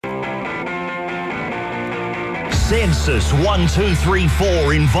Census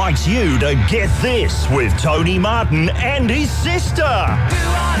 1234 invites you to Get This with Tony Martin and his sister.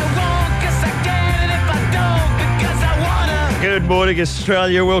 Good morning,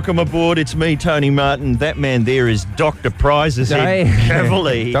 Australia. Welcome aboard. It's me, Tony Martin. That man there is Dr. Prizes in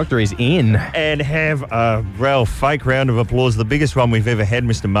heavily. Doctor is in. And have a real fake round of applause, the biggest one we've ever had,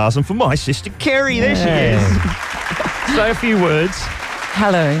 Mr. Marsden, for my sister, Kerry. There she is. Say a few words.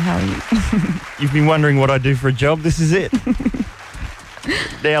 Hello, how are you? You've been wondering what I do for a job. This is it.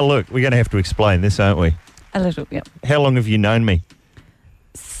 Now, look, we're going to have to explain this, aren't we? A little, yeah. How long have you known me?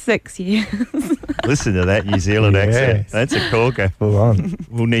 6 years. Listen to that New Zealand accent. That's a corker. Full on.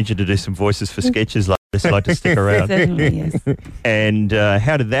 We'll need you to do some voices for sketches like this. I'd like to stick around. Certainly, yes. And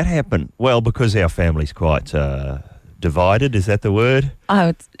how did that happen? Well, because our family's quite divided. Is that the word? Oh,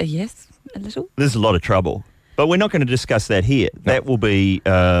 it's, yes, a little. There's a lot of trouble. But we're not going to discuss that here. No. That will be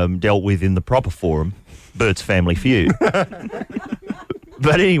dealt with in the proper forum, Bert's Family Feud.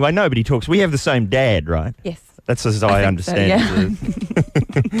 But anyway, nobody talks. We have the same dad, right? Yes. That's as I understand. So,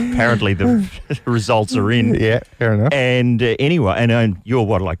 yeah. Apparently the results are in. Yeah, fair enough. And anyway, and you're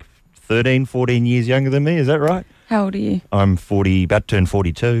what, like 13, 14 years younger than me, is that right? How old are you? I'm 40, about to turn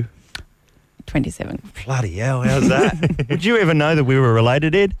 42. 27. Bloody hell, how's that? Would you ever know that we were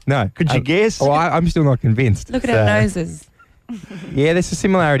related, Ed? No. Could you guess? Oh, I'm still not convinced. Look at our noses. Yeah, there's a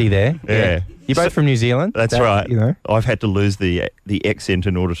similarity there. Yeah. You're both from New Zealand. That's right. You know. I've had to lose the accent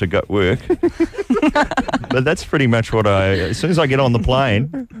in order to go work. But that's pretty much what as soon as I get on the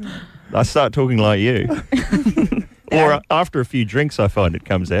plane, I start talking like you. Or after a few drinks, I find it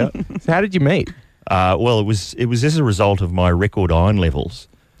comes out. So how did you meet? Well, it was as a result of my record iron levels.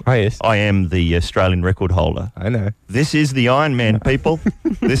 Oh, yes. I am the Australian record holder. I know. This is the Iron Man, people.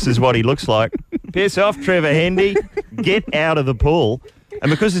 This is what he looks like. Piss off, Trevor Hendy. Get out of the pool. And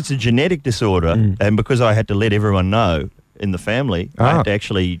because it's a genetic disorder, and because I had to let everyone know in the family, I had to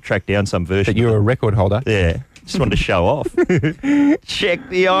actually track down some version. That you're a record holder? Yeah. Just wanted to show off. Check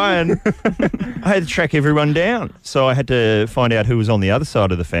the iron. I had to track everyone down. So I had to find out who was on the other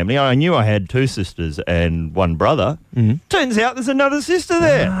side of the family. I knew I had 2 sisters and 1 brother. Turns out there's another sister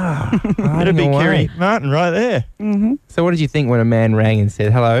there. It'd be Kerry Martin right there. Mm-hmm. So what did you think when a man rang and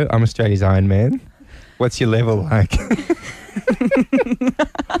said, "Hello, I'm Australia's Iron Man"? What's your level like?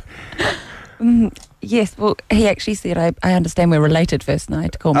 Yes, well, he actually said, I understand we're related first, and I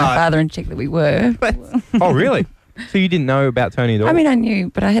had to call my father and check that we were. Oh, really? So you didn't know about Tony at all? I mean, I knew,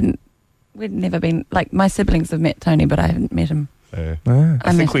 but we'd never been, like, my siblings have met Tony, but I haven't met him.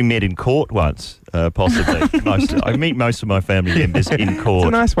 I think we met in court once, possibly. I meet most of my family members in court.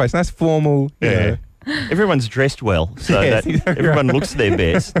 It's a nice way. It's nice formal. Yeah. Everyone's dressed well, so Yes, that exactly everyone right. looks their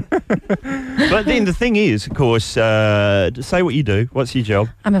best. But then the thing is, of course, say what you do. What's your job?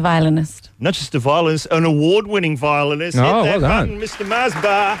 I'm a violinist. Not just a violinist, an award-winning violinist. Oh, Hit that well done. button, Mr.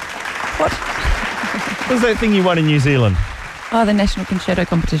 Masbar. What? What's that thing you won in New Zealand? Oh, the National Concerto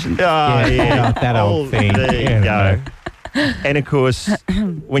Competition. Oh, yeah. that old thing. There you Yeah, go. And, of course,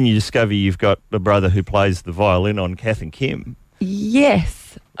 when you discover you've got a brother who plays the violin on Kath and Kim. Yes.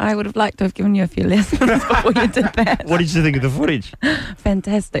 I would have liked to have given you a few lessons before you did that. What did you think of the footage?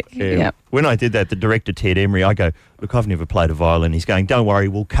 Fantastic. Yeah. When I did that, the director, Ted Emery, I go, "Look, I've never played a violin." He's going, "Don't worry,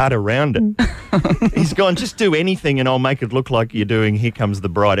 we'll cut around it." He's gone, "Just do anything and I'll make it look like you're doing Here Comes the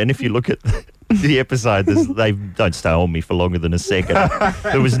Bride." And if you look at the episode, they don't stay on me for longer than a second.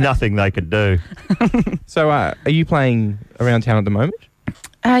 There was nothing they could do. So are you playing around town at the moment?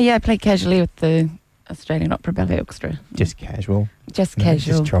 Yeah, I play casually with the Australian Opera Ballet Orchestra. Just casual. Just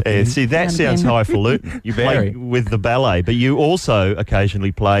casual. Just chopping. See, that sounds highfalutin. You play with the ballet, but you also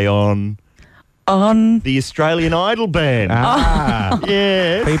occasionally play on the Australian Idol band.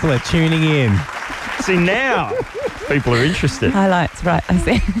 Yeah. People are tuning in. See, now people are interested. Highlights, right, I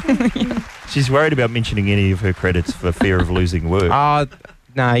see. She's worried about mentioning any of her credits for fear of losing work.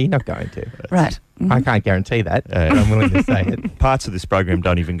 No, you're not going to. Right. Mm-hmm. I can't guarantee that, but I'm willing to say it. Parts of this program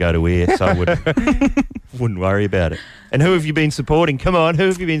don't even go to air, so I wouldn't worry about it. And who have you been supporting? Come on, who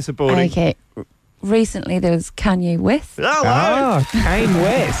have you been supporting? Okay. Recently there was Kanye West. Hello! Kane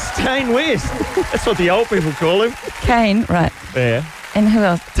West. Kane West. That's what the old people call him. Kane, right. Yeah. And who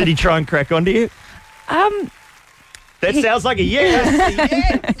else? Did he try and crack onto you? That sounds like a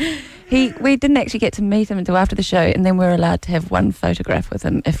yes. We didn't actually get to meet him until after the show, and then we were allowed to have one photograph with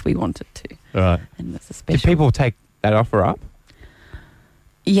him if we wanted to. Right. And that's a special. Did people take that offer up?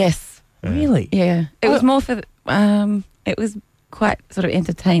 Yes. Really? Yeah. It was more for. It was quite sort of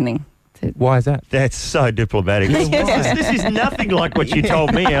entertaining. Why is that? That's so diplomatic. This is nothing like what you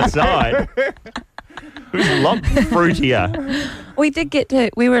told me outside. It was a lot fruitier.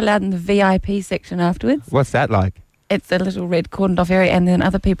 We were allowed in the VIP section afterwards. What's that like? It's a little red cordoned off area, and then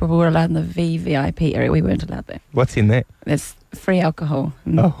other people were allowed in the VVIP area. We weren't allowed there. What's in there? There's free alcohol.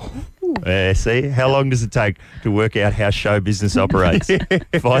 Oh. See, how long does it take to work out how show business operates?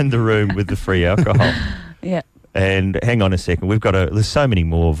 Find the room with the free alcohol. Yeah. And hang on a second, there's so many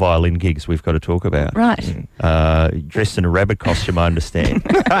more violin gigs we've got to talk about. Right. Dressed in a rabbit costume, I understand,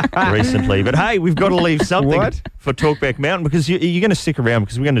 recently. But hey, we've got to leave something for Talkback Mountain, because you're going to stick around,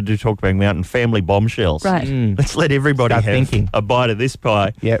 because we're going to do Talkback Mountain family bombshells. Right. Let's let everybody Start have thinking. a bite of this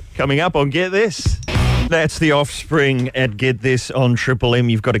pie. Yep. Coming up on Get This. That's the Offspring at Get This on Triple M.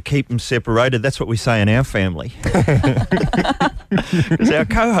 You've got to keep them separated. That's what we say in our family. Because our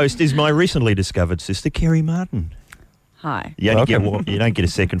co-host is my recently discovered sister, Kerry Martin. Hi. You don't get a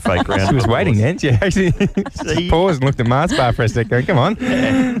second fake round. She was waiting then. She actually See? paused and looked at Mars bar for a second. Come on.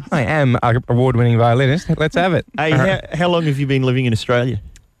 I am an award-winning violinist. Let's have it. Hey, how long have you been living in Australia?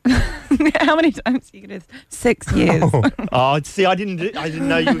 How many times are you going to 6 years? Oh, see, I didn't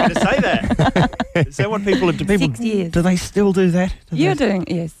know you were going to say that. Is that what people do? 6 years. Do they still do that? You're doing,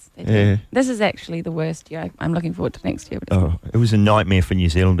 yes. They do. Yeah. This is actually the worst year. I'm looking forward to next year. But Oh, it was a nightmare for New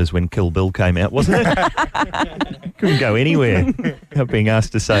Zealanders when Kill Bill came out, wasn't it? Couldn't go anywhere without being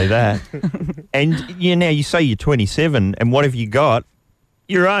asked to say that. And now you say you're 27, and what have you got?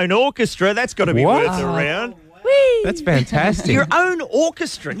 Your own orchestra. That's got to be What? worth a round. Whee! That's fantastic. Your own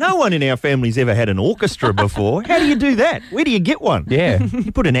orchestra. No one in our family's ever had an orchestra before. How do you do that? Where do you get one? Yeah.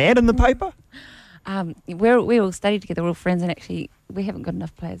 You put an ad in the paper? We all study together, we're all friends, and actually we haven't got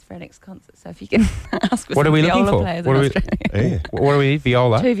enough players for our next concert. So if you can ask for What some are we looking viola for? players What in are we- Australia. Yeah. What do we need?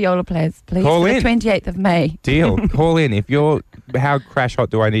 Viola? 2 viola players, please. Call for in. the 28th of May. Deal. Call in. How crash hot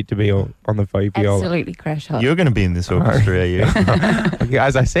do I need to be on the viola? Absolutely crash hot. You're going to be in this orchestra, are you? Okay,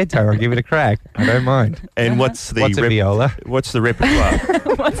 as I said, Tony, I'll give it a crack. I don't mind. And what's the What's a viola? What's the repertoire?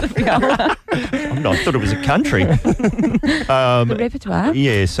 What's the viola? I thought it was a country. The repertoire?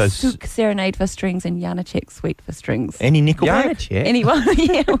 Yeah, so Suk Serenade for strings and Janacek Suite for strings. any Nickelback? Janacek? Anyone?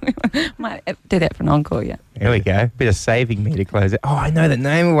 Yeah, we might do that for an encore, yeah. There we go. Bit of saving me to close it. Oh, I know the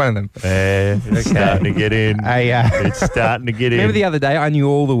name of one of them. It's starting to get in. It's starting to get in. Remember the other day I knew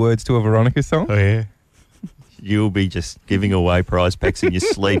all the words to a Veronica song? Oh, yeah. You'll be just giving away prize packs in your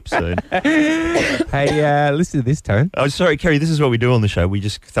sleep soon. Hey, listen to this, Tone. Oh, sorry, Kerry, this is what we do on the show. We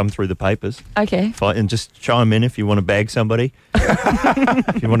just thumb through the papers Okay. and just chime in if you want to bag somebody.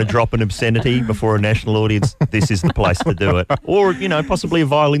 If you want to drop an obscenity before a national audience, this is the place to do it. Or, possibly a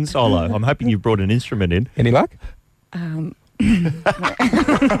violin solo. I'm hoping you've brought an instrument in. Any luck?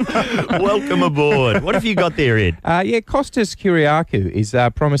 Welcome aboard. What have you got there, Ed? Kostas Kyriakou is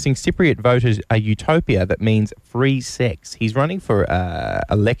promising Cypriot voters a utopia that means free sex. He's running for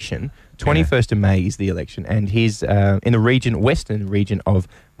election. 21st of May is the election, and he's in the western region of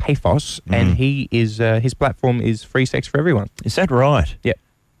Paphos, and he is his platform is free sex for everyone. Is that right? Yep.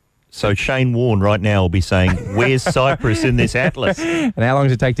 So Shane Warne right now will be saying, where's Cyprus in this atlas? And how long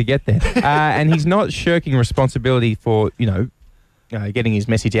does it take to get there? And he's not shirking responsibility for, getting his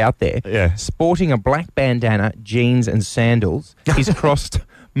message out there. Yeah. Sporting a black bandana, jeans and sandals, he's crossed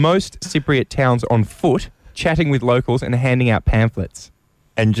most Cypriot towns on foot, chatting with locals and handing out pamphlets.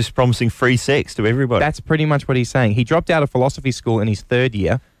 And just promising free sex to everybody. That's pretty much what he's saying. He dropped out of philosophy school in his 3rd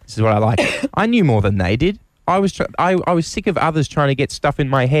year. This is what I like. I knew more than they did. I was sick of others trying to get stuff in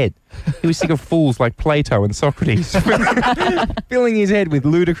my head. He was sick of fools like Plato and Socrates filling his head with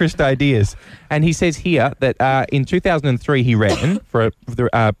ludicrous ideas. And he says here that in 2003 he ran for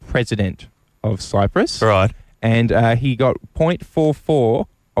the president of Cyprus. Right. And he got 0.44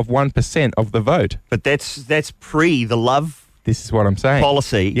 of 1% of the vote. But that's pre the love This is what I'm saying.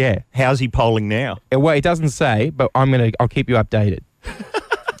 policy. Yeah. How's he polling now? Well, it doesn't say, but I'll keep you updated.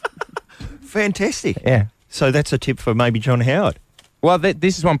 Fantastic. Yeah. So that's a tip for maybe John Howard. Well,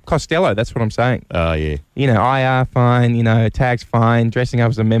 this is one Costello. That's what I'm saying. Oh, yeah. IR fine. Tags fine. Dressing up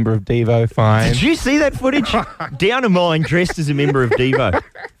as a member of Devo fine. Did you see that footage? Down a mine dressed as a member of Devo. Have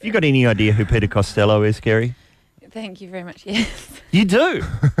you got any idea who Peter Costello is, Kerry? Thank you very much, yes. You do?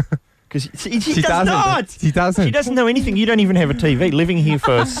 Because she does not. She doesn't. She doesn't know anything. You don't even have a TV. Living here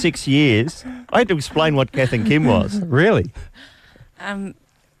for 6 years, I had to explain what Kath and Kim was. Really?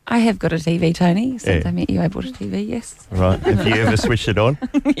 I have got a TV, Tony. Since Yeah. I met you, I bought a TV, yes. Right. Have you ever switched it on?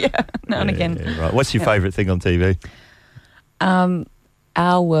 Yeah, now and again. Yeah, right. What's your favourite thing on TV?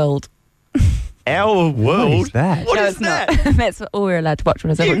 Our World. Our World? What is that? What No, is it's that? not. That's all we're allowed to watch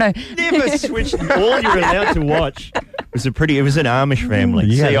when I was You No. never switched all you're allowed to watch. It was an Amish family.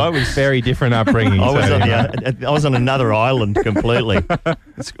 Yeah, See, I was very different upbringing. I was on another island completely.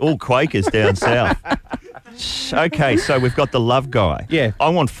 It's all Quakers down south. Okay, so we've got the love guy. Yeah. I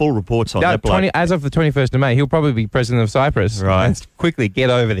want full reports on that bloke. As of the 21st of May, he'll probably be president of Cyprus. Right. Let's quickly get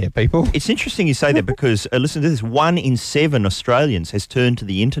over there, people. It's interesting you say that because, listen to this, 1 in 7 Australians has turned to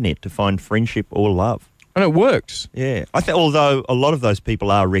the internet to find friendship or love. And it works. Yeah. Although a lot of those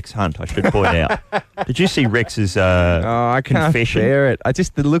people are Rex Hunt, I should point out. Did you see Rex's I can't confession? bear it.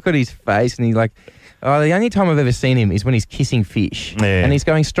 The look at his face and he's like, the only time I've ever seen him is when he's kissing fish. Yeah. And he's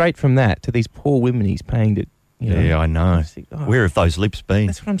going straight from that to these poor women he's paying to, Yeah, I know. think, oh. Where have those lips been?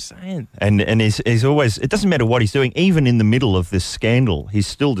 That's what I'm saying. And he's always, it doesn't matter what he's doing, even in the middle of this scandal, he's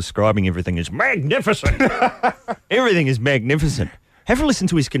still describing everything as magnificent. Everything is magnificent. Have a listen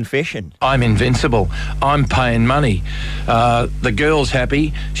to his confession. I'm invincible. I'm paying money. The girl's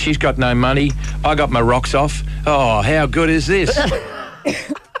happy. She's got no money. I got my rocks off. Oh, how good is this?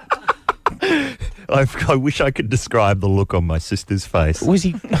 I wish I could describe the look on my sister's face. Was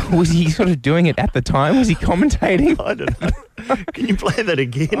he sort of doing it at the time? Was he commentating? I don't know. Can you play that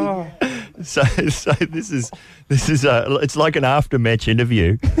again? Oh. So this is it's like an after match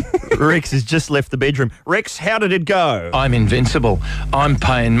interview. Rex has just left the bedroom. Rex, how did it go? I'm invincible. I'm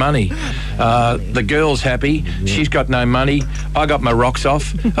paying money. The girl's happy. She's got no money. I got my rocks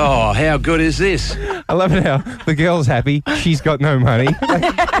off. Oh, how good is this? I love it how the girl's happy. She's got no money.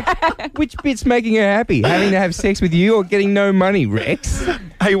 Like, which bit's making her happy? Having to have sex with you or getting no money, Rex?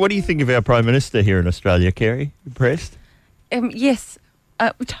 Hey, what do you think of our Prime Minister here in Australia, Kerry? Impressed? Yes.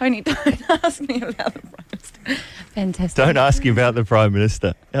 Tony, don't ask me about the Prime Minister. Fantastic. Don't ask him about the Prime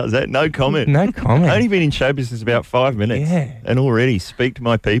Minister. How's that? No comment. No comment. Only been in show business about 5 minutes. Yeah. And already speak to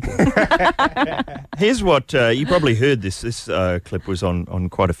my people. Here's what, you probably heard this. This clip was on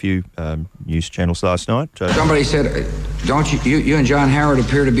quite a few news channels last night. Somebody said, don't you and John Howard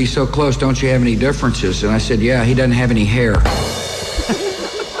appear to be so close, don't you have any differences? And I said, yeah, he doesn't have any hair.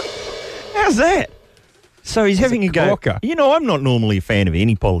 How's that? So he's having a go. corker. You know, I'm not normally a fan of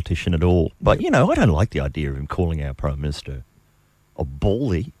any politician at all. But, you know, I don't like the idea of him calling our Prime Minister a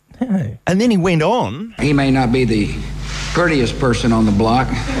bully. No. And then he went on. He may not be the prettiest person on the block,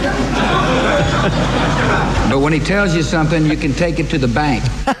 but when he tells you something, you can take it to the bank.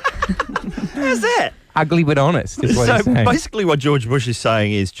 How's that? Ugly but honest is what So he's saying. basically what George Bush is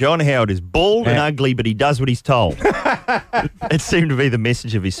saying is John Howard is bald and Yeah. ugly, but he does what he's told. It seemed to be the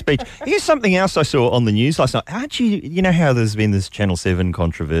message of his speech. Here's something else I saw on the news last night. Aren't you know how there's been this Channel 7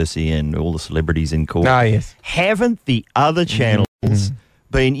 controversy and all the celebrities in court? Ah, yes. Haven't the other channels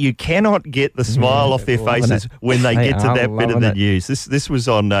been, you cannot get the smile off their Loving faces it. when they get to I'm that bit of loving the it. news. This was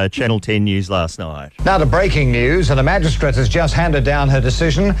on Channel 10 News last night. Now to breaking news, and a magistrate has just handed down her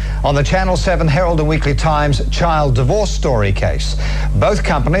decision on the Channel 7 Herald and Weekly Times child divorce story case. Both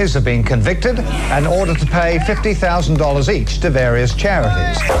companies have been convicted and ordered to pay $50,000 each to various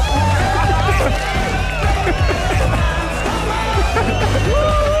charities.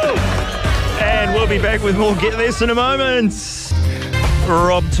 And we'll be back with more Get This in a moment.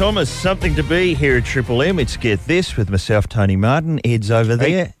 Rob Thomas, something to be here at Triple M. It's Get This with myself, Tony Martin. Ed's over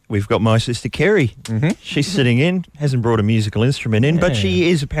there. We've got my sister Kerry. She's sitting in, hasn't brought a musical instrument in, but she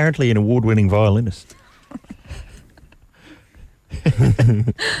is apparently an award-winning violinist.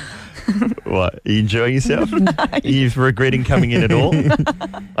 What, are you enjoying yourself? Are you regretting coming in at all?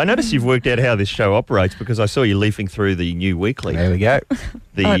 I notice you've worked out how this show operates because I saw you leafing through the new weekly. There we go.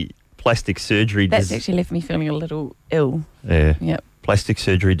 The plastic surgery. That's actually left me feeling a little ill. Yeah. Yep. Plastic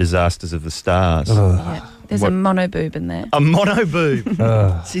surgery disasters of the stars. Yeah. There's What- a mono boob in there. A mono boob.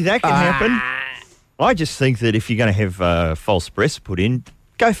 See, that can happen. I just think that if you're going to have false breasts put in,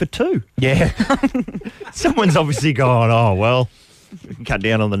 go for 2. Yeah. Someone's obviously gone, oh, well, we can cut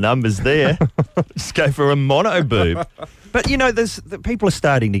down on the numbers there. Just go for a mono boob. But, you know, people are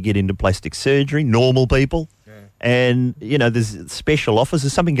starting to get into plastic surgery, normal people. And, you know, there's special offers.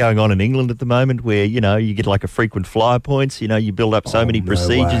 There's something going on in England at the moment where, you know, you get like a frequent flyer points. You know, you build up so many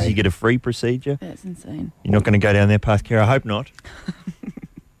procedures, you get a free procedure. That's insane. You're not going to go down that path, Kara? I hope not.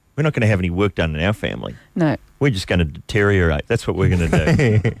 We're not going to have any work done in our family. No. We're just going to deteriorate. That's what we're going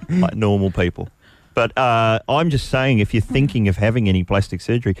to do, like normal people. But I'm just saying, if you're thinking of having any plastic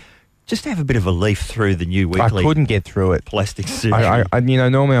surgery, just have a bit of a leaf through the new I weekly couldn't get through it. plastic surgery. I you know,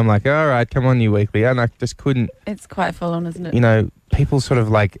 normally I'm like, all right, come on, New Weekly. And I just couldn't, It's quite full on, isn't it? you know, people's sort of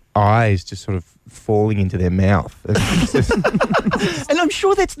like eyes just sort of falling into their mouth. It's just, And I'm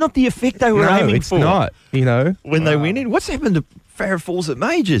sure that's not the effect they were no, aiming it's for not, you know. when they went in. What's happened to Farrah Falls at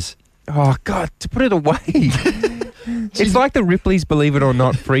Majors? Oh, God, to put it away. It's like the Ripley's Believe It or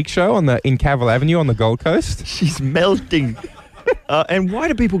Not freak show in Cavill Avenue on the Gold Coast. She's melting. And why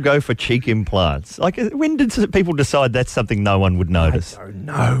do people go for cheek implants? Like, when did people decide that's something no one would notice? I don't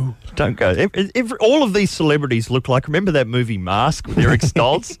know. Don't go. All of these celebrities look like, remember that movie Mask with Eric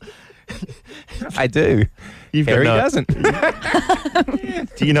Stoltz? I do. Kerry doesn't.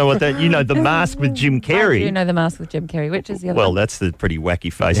 Do you know what that? You know The Mask with Jim Kerry. I do know The Mask with Jim Kerry. Which is the other Well, one? that's the pretty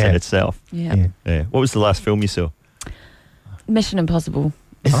wacky face in itself. Yeah. Yeah. What was the last film you saw? Mission Impossible.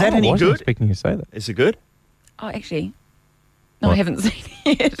 Is that I any wasn't good? expecting you to say that. Is it good? Oh, actually, no, What? I haven't seen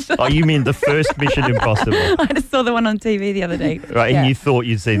it yet. Oh, you mean the first Mission Impossible? I just saw the one on TV the other day. Right, and you thought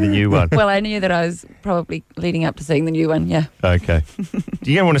you'd seen the new one. Well, I knew that I was probably leading up to seeing the new one, yeah. Okay.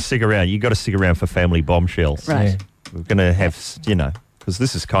 Do you want to stick around? You've got to stick around for Family Bombshells. Right. Yeah. We're going to have, because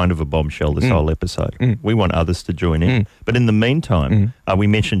this is kind of a bombshell, this whole episode. We want others to join in. But in the meantime, we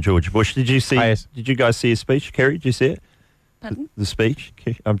mentioned George Bush. Did you see? Yes. Did you guys see his speech? Kerry, did you see it? Pardon? The speech?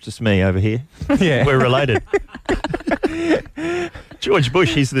 I'm just me over here. Yeah. We're related. George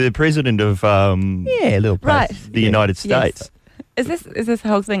Bush, he's the president of Yeah, a little place. Right. the United States. Yes. Is this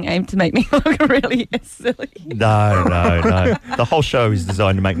whole thing aimed to make me look really silly? No. The whole show is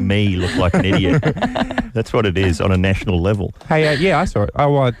designed to make me look like an idiot. That's what it is on a national level. Hey, yeah, I saw it.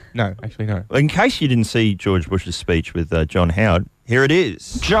 Oh, no, actually, no. In case you didn't see George Bush's speech with John Howard, here it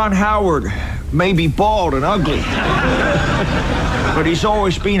is. John Howard may be bald and ugly, but he's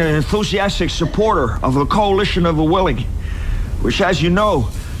always been an enthusiastic supporter of the Coalition of the Willing, which, as you know,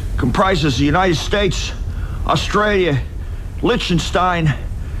 comprises the United States, Australia, Liechtenstein,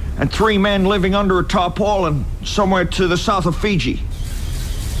 and 3 men living under a tarpaulin somewhere to the south of Fiji.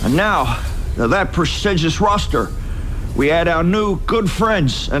 And now, to that prestigious roster, we add our new good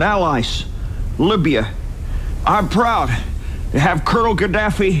friends and allies, Libya. I'm proud to have Colonel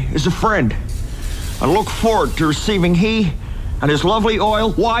Gaddafi as a friend. I look forward to receiving he and his lovely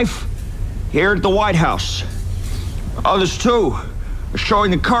oil wife here at the White House. Others, too, are showing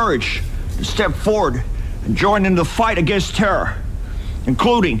the courage to step forward and join in the fight against terror,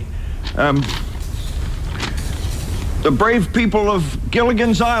 including the brave people of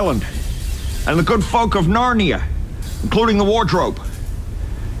Gilligan's Island and the good folk of Narnia, including the wardrobe.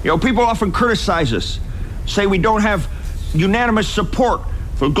 You know, people often criticize us, say we don't have unanimous support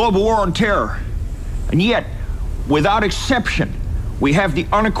for the global war on terror. And yet, without exception, we have the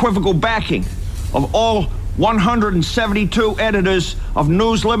unequivocal backing of all 172 editors of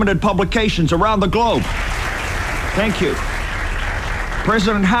News Limited publications around the globe. Thank you.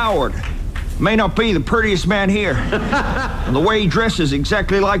 President Howard may not be the prettiest man here, and the way he dresses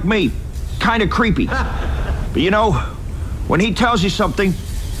exactly like me, kind of creepy. But you know, when he tells you something,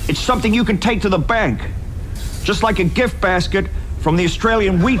 it's something you can take to the bank, just like a gift basket from the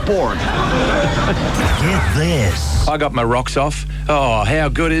Australian Wheat Board. Get this. I got my rocks off. Oh, how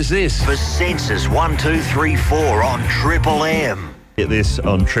good is this? For Census 1, 2, 3, 4 on Triple M. Get this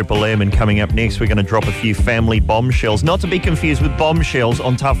on Triple M, and coming up next, we're going to drop a few family bombshells, not to be confused with bombshells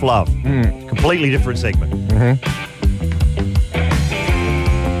on Tough Love. Completely different segment.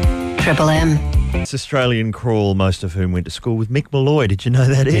 Triple M. It's Australian crawl, most of whom went to school with Mick Malloy. Did you know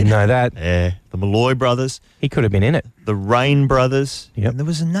that, Ed? Didn't know that. Yeah, the Malloy brothers, He could have been in it. the Rain brothers, Yep. and there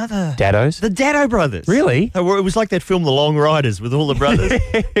was another... Daddos. The Daddo brothers. Really? It was like that film, The Long Riders, with all the brothers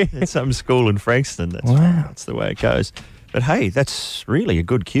at some school in Frankston. That's the way it goes. But hey, that's really a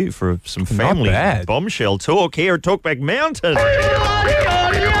good cue for some family bad. bombshell talk here at Talkback Mountain.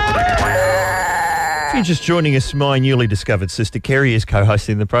 If you're just joining us, my newly discovered sister Kerry is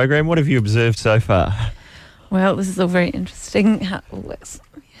co-hosting the program. What have you observed so far? Well, this is all very interesting how it all works.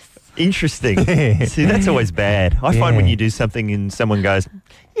 Interesting. See, that's always bad. I find Yeah. when you do something and someone goes,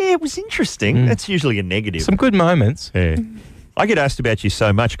 yeah, it was interesting, that's usually a negative. Some good moments. Yeah. I get asked about you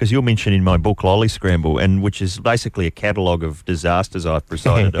so much because you're mentioned in my book Lolly Scramble, and which is basically a catalogue of disasters I've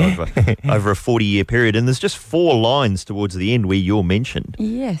presided over a 40-year period, and there's just 4 lines towards the end where you're mentioned,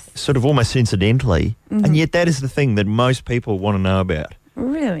 Yes. sort of almost incidentally, and yet that is the thing that most people want to know about.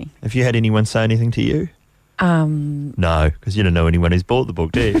 Really? Have you had anyone say anything to you? No, because you don't know anyone who's bought the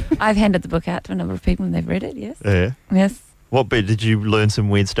book, do you? I've handed the book out to a number of people and they've read it, yes. Yeah. Yes. What bit did you learn some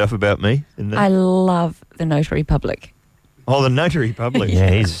weird stuff about me in there? I love the Notary Public. Oh, the Notary Public. Yeah,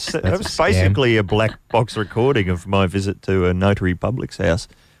 That that's was a scam. basically a black box recording of my visit to a Notary Public's house,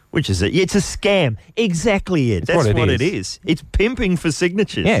 which is it's a scam. Exactly it. That's what it is. It's pimping for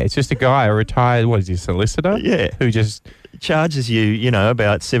signatures. Yeah, it's just a guy, a retired, what is he, solicitor? Yeah. Who just... Charges you,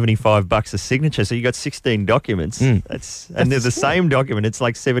 about $75 a signature. So you got 16 documents. And they're the same document. It's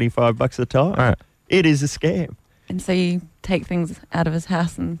like $75 a time. Right. It is a scam. And so you take things out of his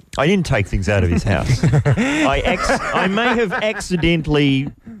house and... I didn't take things out of his house. I may have accidentally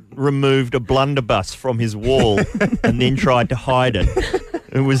removed a blunderbuss from his wall and then tried to hide it.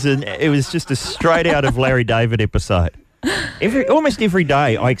 It was just a straight out of Larry David episode. Almost every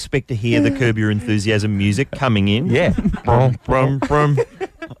day I expect to hear the Curb Your Enthusiasm music coming in. Yeah. Brum, brum, brum.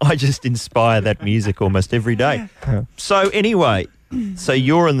 I just inspire that music almost every day. So anyway, so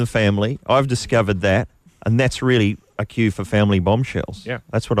you're in the family. I've discovered that. And that's really a cue for family bombshells. Yeah.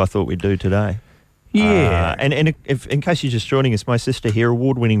 That's what I thought we'd do today. Yeah. And if in case you're just joining us, my sister here,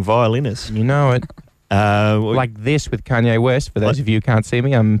 award-winning violinist. You know it. Like this with Kanye West. For those of you who can't see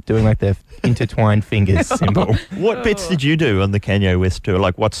me, I'm doing like the intertwined fingers symbol. What bits did you do on the Kanye West tour?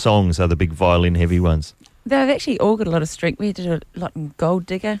 Like what songs are the big violin-heavy ones? They've actually all got a lot of strength. We had to do a lot in Gold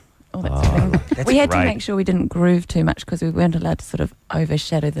Digger, all that sort of thing. We had to make sure we didn't groove too much because we weren't allowed to sort of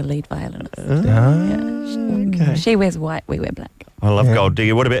overshadow the lead violinist. Okay. She wears white, we wear black. I love Gold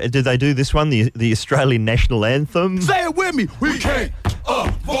Digger. What about, did they do this one, the Australian national anthem? Say it with me. We can't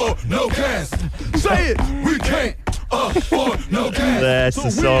afford no gas. Say it. We can't afford no gas. That's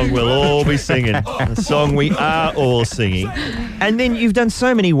the song we'll all be singing. The song we are all singing. And then you've done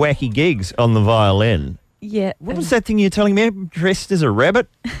so many wacky gigs on the violin. Yeah. What was that thing you're telling me? Dressed as a rabbit?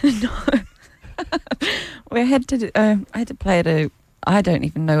 No. I had to play at a... I don't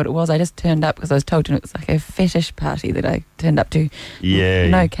even know what it was. I just turned up because I was told it was like a fetish party that I turned up to. Yeah.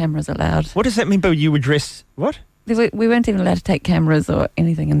 No cameras allowed. What does that mean? But you were dressed... What? We weren't even allowed to take cameras or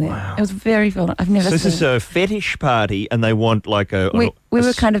anything in there. Wow. It was very violent. I've never seen... So this is a fetish party and they want like a... We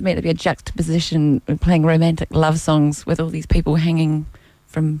were kind of meant to be a juxtaposition, playing romantic love songs with all these people hanging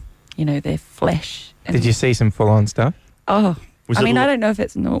from, their flesh. Did you see some full-on stuff? Oh... I don't know if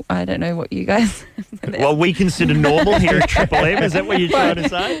it's normal. I don't know what you guys... Well, we consider normal here at Triple M. Is that what you're trying to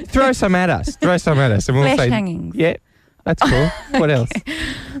say? Throw some at us. And we'll Flesh say... hangings. Yeah, that's cool. What else?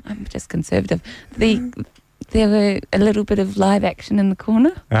 I'm just conservative. There were a little bit of live action in the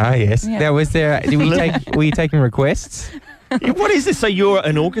corner. Ah, yes. Yeah. Now, were you taking requests? What is this? So you're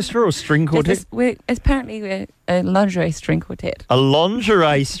an orchestra or string quartet? Apparently we're a lingerie string quartet. A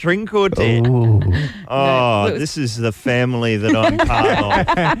lingerie string quartet? Ooh. Oh, No, this is the family that I'm part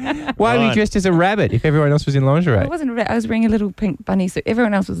of. Why were you dressed as a rabbit if everyone else was in lingerie? I wasn't. I was wearing a little pink bunny suit.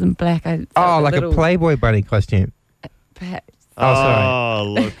 Everyone else was in black. Like a Playboy bunny costume. Perhaps. Oh, sorry. Oh,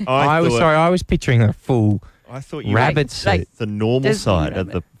 look. I was picturing a full rabbit suit. Like the normal Disney side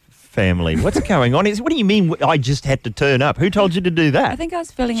rabbit. of the family. What's going on? What do you mean I just had to turn up? Who told you to do that? I think I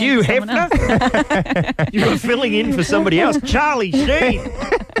was filling Hugh in for someone Hefner? else. You were filling in for somebody else. Charlie Sheen.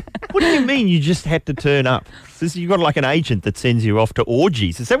 What do you mean you just had to turn up? You've got like an agent that sends you off to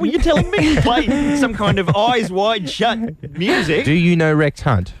orgies. Is that what you're telling me? Play some kind of eyes wide shut music. Do you know Rex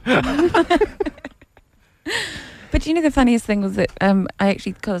Hunt? But the funniest thing was that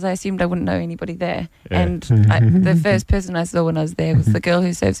because I assumed I wouldn't know anybody there, and the first person I saw when I was there was the girl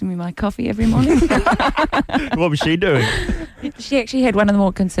who serves me my coffee every morning. What was she doing? She actually had one of the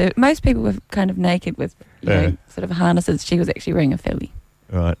more conservative... Most people were kind of naked with sort of harnesses. She was actually wearing a fairly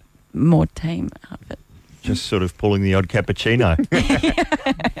more tame outfit. Just sort of pulling the odd cappuccino.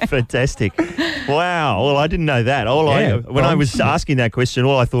 Fantastic. Wow. Well, I didn't know that. When I was asking that question,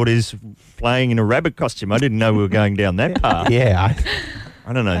 all I thought is playing in a rabbit costume. I didn't know we were going down that path. Yeah.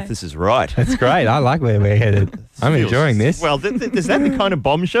 I don't know if this is right. That's great. I like where we're headed. I'm enjoying this. Well, is that the kind of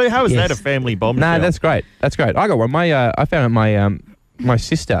bombshell? How is that a family bombshell? No, that's great. That's great. I got one. I found out my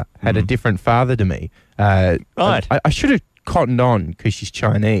sister had a different father to me. Right. I should have cottoned on because she's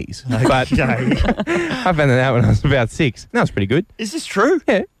Chinese. But I found that out when I was about 6. That was pretty good. Is this true?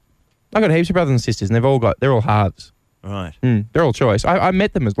 Yeah. I got heaps of brothers and sisters, and they're all halves. Right. They're all choice. I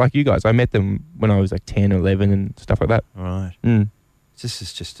met them as like you guys. I met them when I was like 10 or 11 and stuff like that. Right. This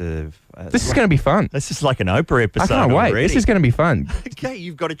is just this is going to be fun. This is like an Oprah episode. I can't wait. Already. This is going to be fun. Okay,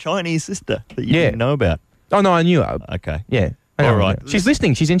 you've got a Chinese sister that you didn't know about. Oh, no, I knew her. Okay. Yeah. All right. She's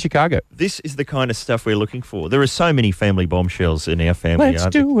listening. She's in Chicago. This is the kind of stuff we're looking for. There are so many family bombshells in our family. Let's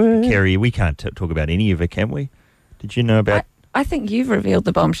do it. Kerry, we can't talk about any of it, can we? Did you know about... I think you've revealed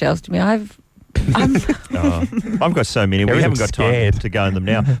the bombshells to me. I've got so many. We haven't got time to go in them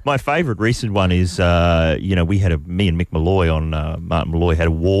now. My favourite recent one is, we had me and Mick Malloy on, Martin Malloy had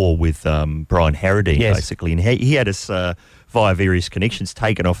a war with Brian Harradine, basically. And he had us via various connections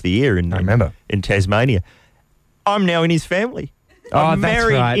taken off the air in Tasmania. I'm now in his family. I'm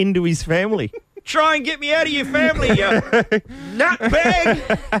married into his family. Try and get me out of your family, you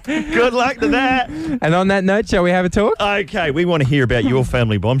nutbag. Good luck to that. And on that note, shall we have a talk? Okay, we want to hear about your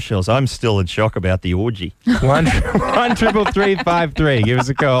family bombshells. I'm still in shock about the orgy. 1-333-53. Give us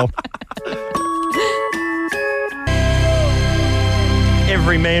a call.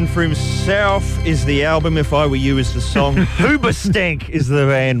 Every Man for Himself is the album. If I Were You is the song. Hoobastank is the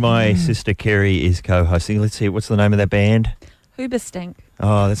band my sister Kerry is co-hosting. Let's see, what's the name of that band? Hoobastank.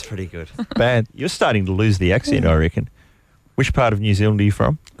 Oh, that's pretty good. Band. You're starting to lose the accent, I reckon. Which part of New Zealand are you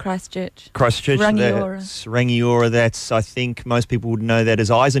from? Christchurch. Christchurch. Rangiora. That's Rangiora. That's, I think most people would know that as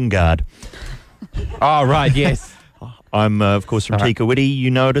Isengard. Oh, right, yes. I'm, of course, from Tikawiti.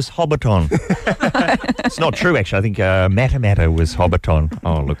 You know it as Hobbiton. It's not true, actually. I think Matamata was Hobbiton.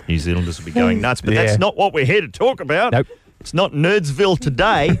 Oh, look, New Zealanders will be going nuts, but that's not what we're here to talk about. Nope. It's not Nerdsville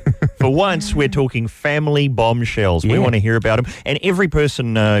today. For once, we're talking family bombshells. We want to hear about them. And every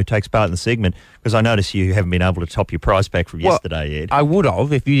person who takes part in the segment, because I notice you haven't been able to top your prize back from yesterday, Ed. I would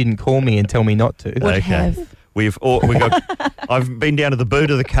have if you didn't call me and tell me not to. Would have. We got. I've been down to the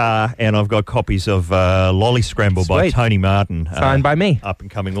boot of the car and I've got copies of Lolly Scramble by Sweet. Tony Martin. Signed by me. Up and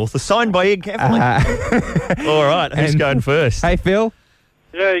coming author. Signed by Ed Kathleen. All right, who's going first? Hey, Phil.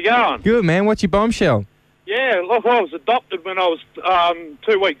 Yeah, you going? Good, man. What's your bombshell? Yeah, look, I was adopted when I was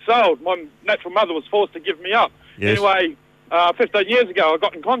 2 weeks old. My natural mother was forced to give me up. Yes. Anyway, 15 years ago, I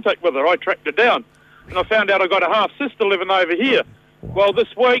got in contact with her. I tracked her down, and I found out I got a half-sister living over here. Well, this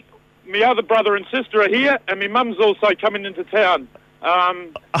week, my other brother and sister are here, and my mum's also coming into town.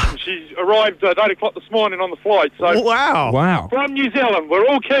 She arrived at 8 o'clock this morning on the flight. So Wow. from New Zealand, we're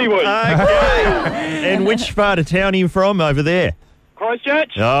all Kiwis. Okay. And which part of town are you from over there?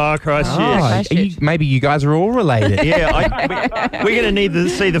 Christchurch? Oh, Christchurch. Maybe you guys are all related. Yeah, we're going to need to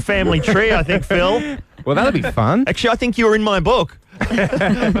see the family tree, I think, Phil. Well, that'll be fun. Actually, I think you're in my book.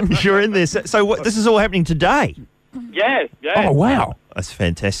 You're in this. So this is all happening today? Yeah. Oh, wow. That's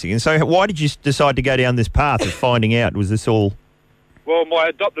fantastic. And so why did you decide to go down this path of finding out? Was this all... Well, my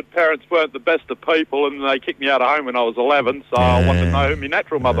adopted parents weren't the best of people, and they kicked me out of home when I was 11, so I wanted to know who my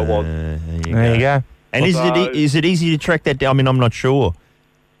natural mother was. There you go. And is it easy to track that down? I mean, I'm not sure.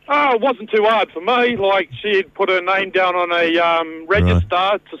 Oh, it wasn't too hard for me. Like, she had put her name down on a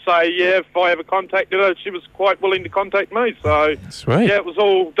register to say, if I ever contacted her, she was quite willing to contact me. So, Sweet. Yeah, it was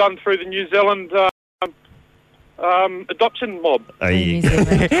all done through the New Zealand adoption mob. I'm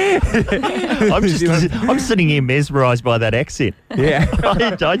sitting here mesmerised by that accent. Yeah.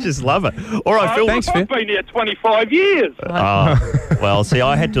 I just love it. All right, Phil. Thanks, Phil. I've been here 25 years. Well, see,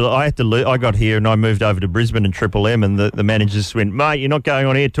 I got here and I moved over to Brisbane and Triple M, and the managers went, mate, you're not going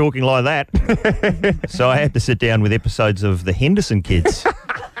on here talking like that. So I had to sit down with episodes of the Henderson Kids.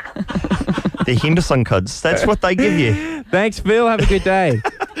 The Henderson Kids. That's what they give you. Thanks, Phil. Have a good day.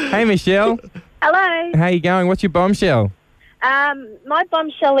 Hey, Michelle. Hello. How you going? What's your bombshell? My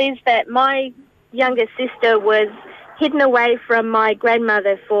bombshell is that my younger sister was hidden away from my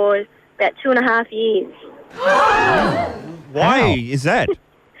grandmother for about 2.5 years. Why is that?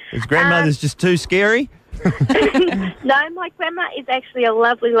 His grandmother's just too scary? No, my grandma is actually a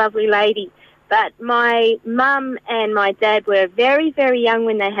lovely, lovely lady. But my mum and my dad were very, very young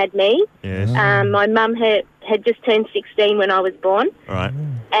when they had me. Yes. My mum had just turned 16 when I was born. All right.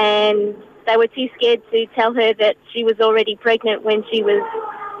 And they were too scared to tell her that she was already pregnant when she was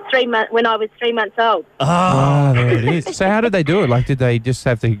when I was 3 months old. Oh, there it is. So how did they do it? Like, did they just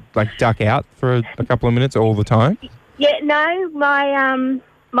have to duck out for a couple of minutes all the time? Yeah, no.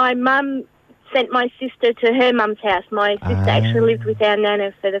 My mum sent my sister to her mum's house. My sister actually lived with our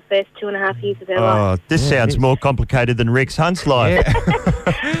nana for the first 2.5 years of her life. Oh, this sounds more complicated than Rex Hunt's life.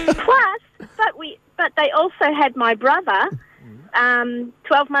 Yeah. But they also had my brother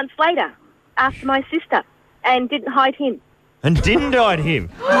 12 months later after my sister and didn't hide him. And didn't hide him?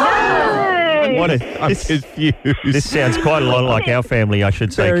 No! I'm confused. This sounds quite a lot like our family, I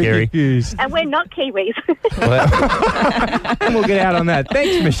should say, Very Kerry. confused. And we're not Kiwis. And we'll get out on that.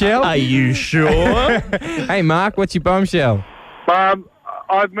 Thanks, Michelle. Are you sure? Hey, Mark, what's your bombshell?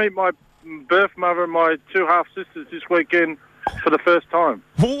 I've met my birth mother and my two half-sisters this weekend for the first time.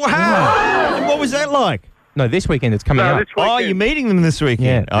 Wow! And what was that like? No, this weekend it's coming up. This weekend. Oh, you're meeting them this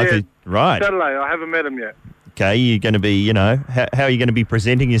weekend? Yeah. Right. Saturday, I haven't met them yet. Okay, you're going to be, how are you going to be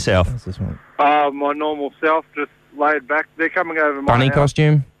presenting yourself? What's this one? My normal self, just laid back. They're coming over my Bunny house.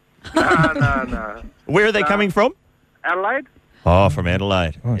 costume? No. Where are they coming from? Adelaide? Oh, from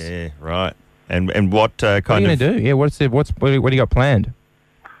Adelaide. Nice. Yeah, right. And what kind of... What are you going to do? Yeah, what do you got planned?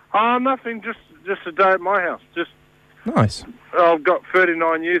 Nothing, just a day at my house. Just Nice. I've got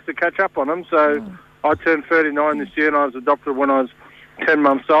 39 years to catch up on them, so I turned 39 this year and I was adopted when I was 10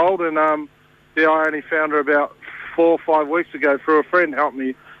 months old, and I only found her about 4 or 5 weeks ago through a friend helped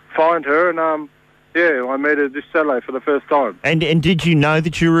me find her, and I met her this Saturday for the first time. And did you know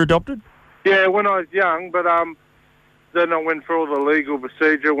that you were adopted? Yeah, when I was young, but then I went through all the legal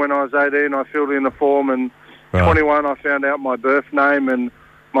procedure. When I was 18, I filled in the form, and 21, I found out my birth name, and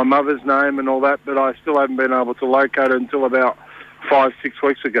my mother's name and all that, but I still haven't been able to locate her until about 5-6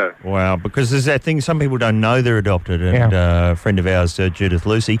 weeks ago. Wow, because there's that thing, some people don't know they're adopted, and a friend of ours, Judith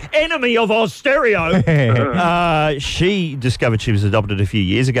Lucy, enemy of Oz Stereo, she discovered she was adopted a few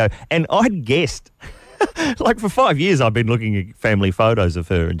years ago, and I'd guessed, like for 5 years I've been looking at family photos of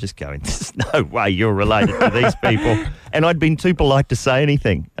her and just going, there's no way you're related to these people, and I'd been too polite to say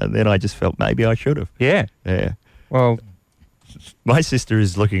anything, and then I just felt maybe I should have. Yeah. Well, my sister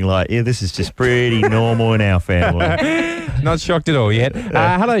is looking like, this is just pretty normal in our family. Not shocked at all yet.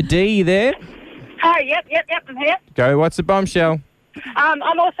 Hello, Dee, you there? Hi, yep, I'm here. Go, what's the bombshell?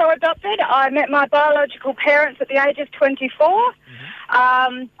 I'm also adopted. I met my biological parents at the age of 24.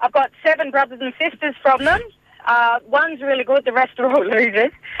 I've got 7 brothers and sisters from them. One's really good, the rest are all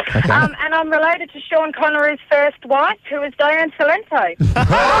losers. Okay. And I'm related to Sean Connery's first wife, who is Diane Salento.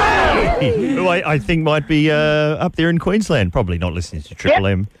 Who I think might be up there in Queensland, probably not listening to Triple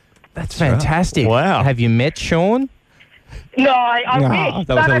M. That's fantastic. Right. Wow. Have you met Sean? No, I wish.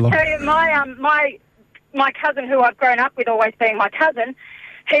 that But was a I lot. tell you, my cousin, who I've grown up with, always being my cousin,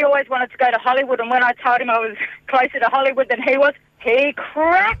 he always wanted to go to Hollywood, and when I told him I was closer to Hollywood than he was, he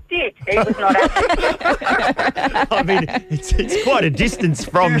cracked it. He was not happy. I mean, it's quite a distance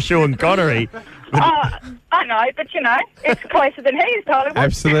from Sean Connery. I know, but it's closer than he is to Hollywood.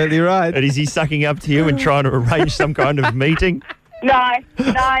 Absolutely right. And is he sucking up to you and trying to arrange some kind of meeting? No.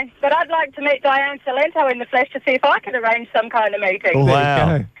 But I'd like to meet Diane Salento in the flesh to see if I could arrange some kind of meeting.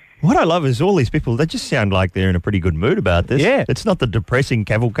 Wow. What I love is all these people, they just sound like they're in a pretty good mood about this. Yeah. It's not the depressing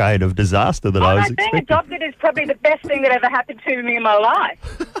cavalcade of disaster that I was Being expecting. adopted is probably the best thing that ever happened to me in my life.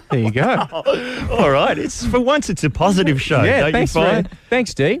 There you go. All right. For once, it's a positive show. Yeah, don't thanks, you find?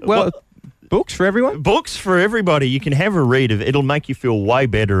 Thanks, Dee. Well, books for everyone? Books for everybody. You can have a read of it. It'll make you feel way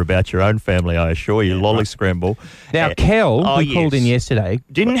better about your own family, I assure you. Lolly Scramble. Now, Kel, who called in yesterday...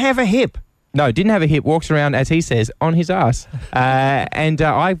 Didn't have a hip. No, didn't have a hip, walks around, as he says, on his ass. I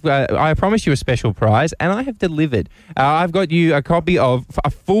promised you a special prize, and I have delivered. I've got you a copy of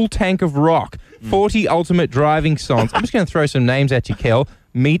A Full Tank of Rock, 40 Ultimate Driving Songs. I'm just going to throw some names at you, Kel.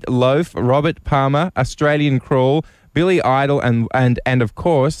 Meat Loaf, Robert Palmer, Australian Crawl, Billy Idol, and of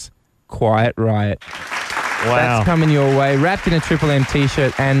course, Quiet Riot. Wow. That's coming your way, wrapped in a Triple M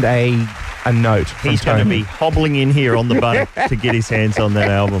T-shirt and a note. He's going to be hobbling in here on the buttock to get his hands on that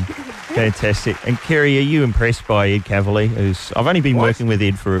album. Fantastic. And Kerry, are you impressed by Ed Cavalier? I've only been working with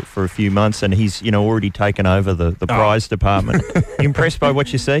Ed for a few months, and he's already taken over the prize department. You impressed by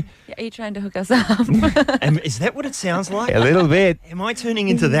what you see? Yeah, are you trying to hook us up? Is that what it sounds like? A little bit. Am I turning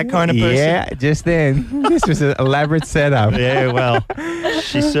into that kind of person? Yeah, just then. This was an elaborate setup. Yeah, well,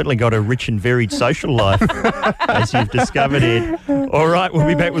 she's certainly got a rich and varied social life, as you've discovered, Ed. All right, we'll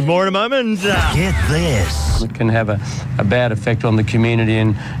be back with more in a moment. Get this. It can have a bad effect on the community,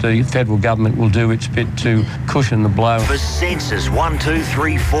 and the federal government will do its bit to cushion the blow. For Census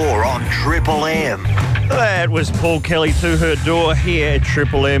 1234 on Triple M. That was Paul Kelly to her door here at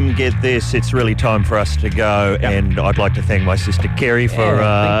Triple M. Get this, it's really time for us to go, and I'd like to thank my sister Kerry for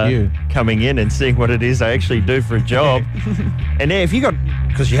thank you. coming in and seeing what it is I actually do for a job. And if you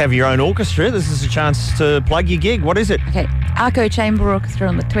because you have your own orchestra, this is a chance to plug your gig. What is it? Okay, Arco Chamber Orchestra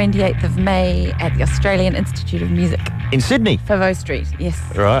on the 28th of May at the Australian Institute of Music. In Sydney? Favo Street, yes.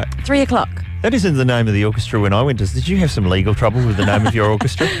 Right. 3 o'clock. That isn't the name of the orchestra when I went to... Did you have some legal trouble with the name of your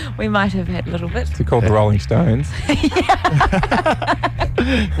orchestra? We might have had a little bit. They're called the Rolling Stones.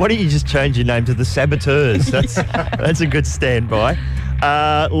 Why don't you just change your name to the Saboteurs? That's a good standby.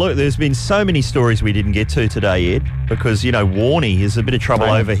 Look, there's been so many stories we didn't get to today, Ed, because, Warney is a bit of trouble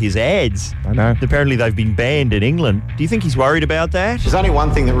over his ads. I know. Apparently they've been banned in England. Do you think he's worried about that? There's only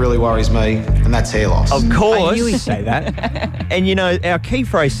one thing that really worries me, and that's hair loss. Of course. I knew he'd say that. And, our key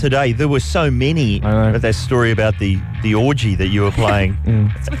phrase today, there were so many. But that story about the orgy that you were playing.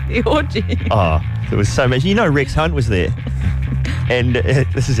 The orgy. Oh, there was so much. Rex Hunt was there. And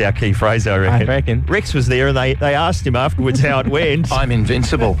this is our key phrase, I reckon. Rex was there, and they asked him afterwards how it went. I'm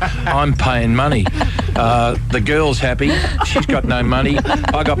invincible. I'm paying money. The girl's happy. She's got no money.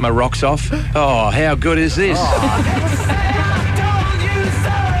 I got my rocks off. Oh, how good is this?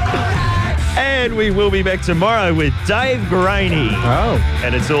 And we will be back tomorrow with Dave Graney. Oh.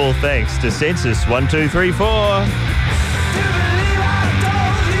 And it's all thanks to Census 1234.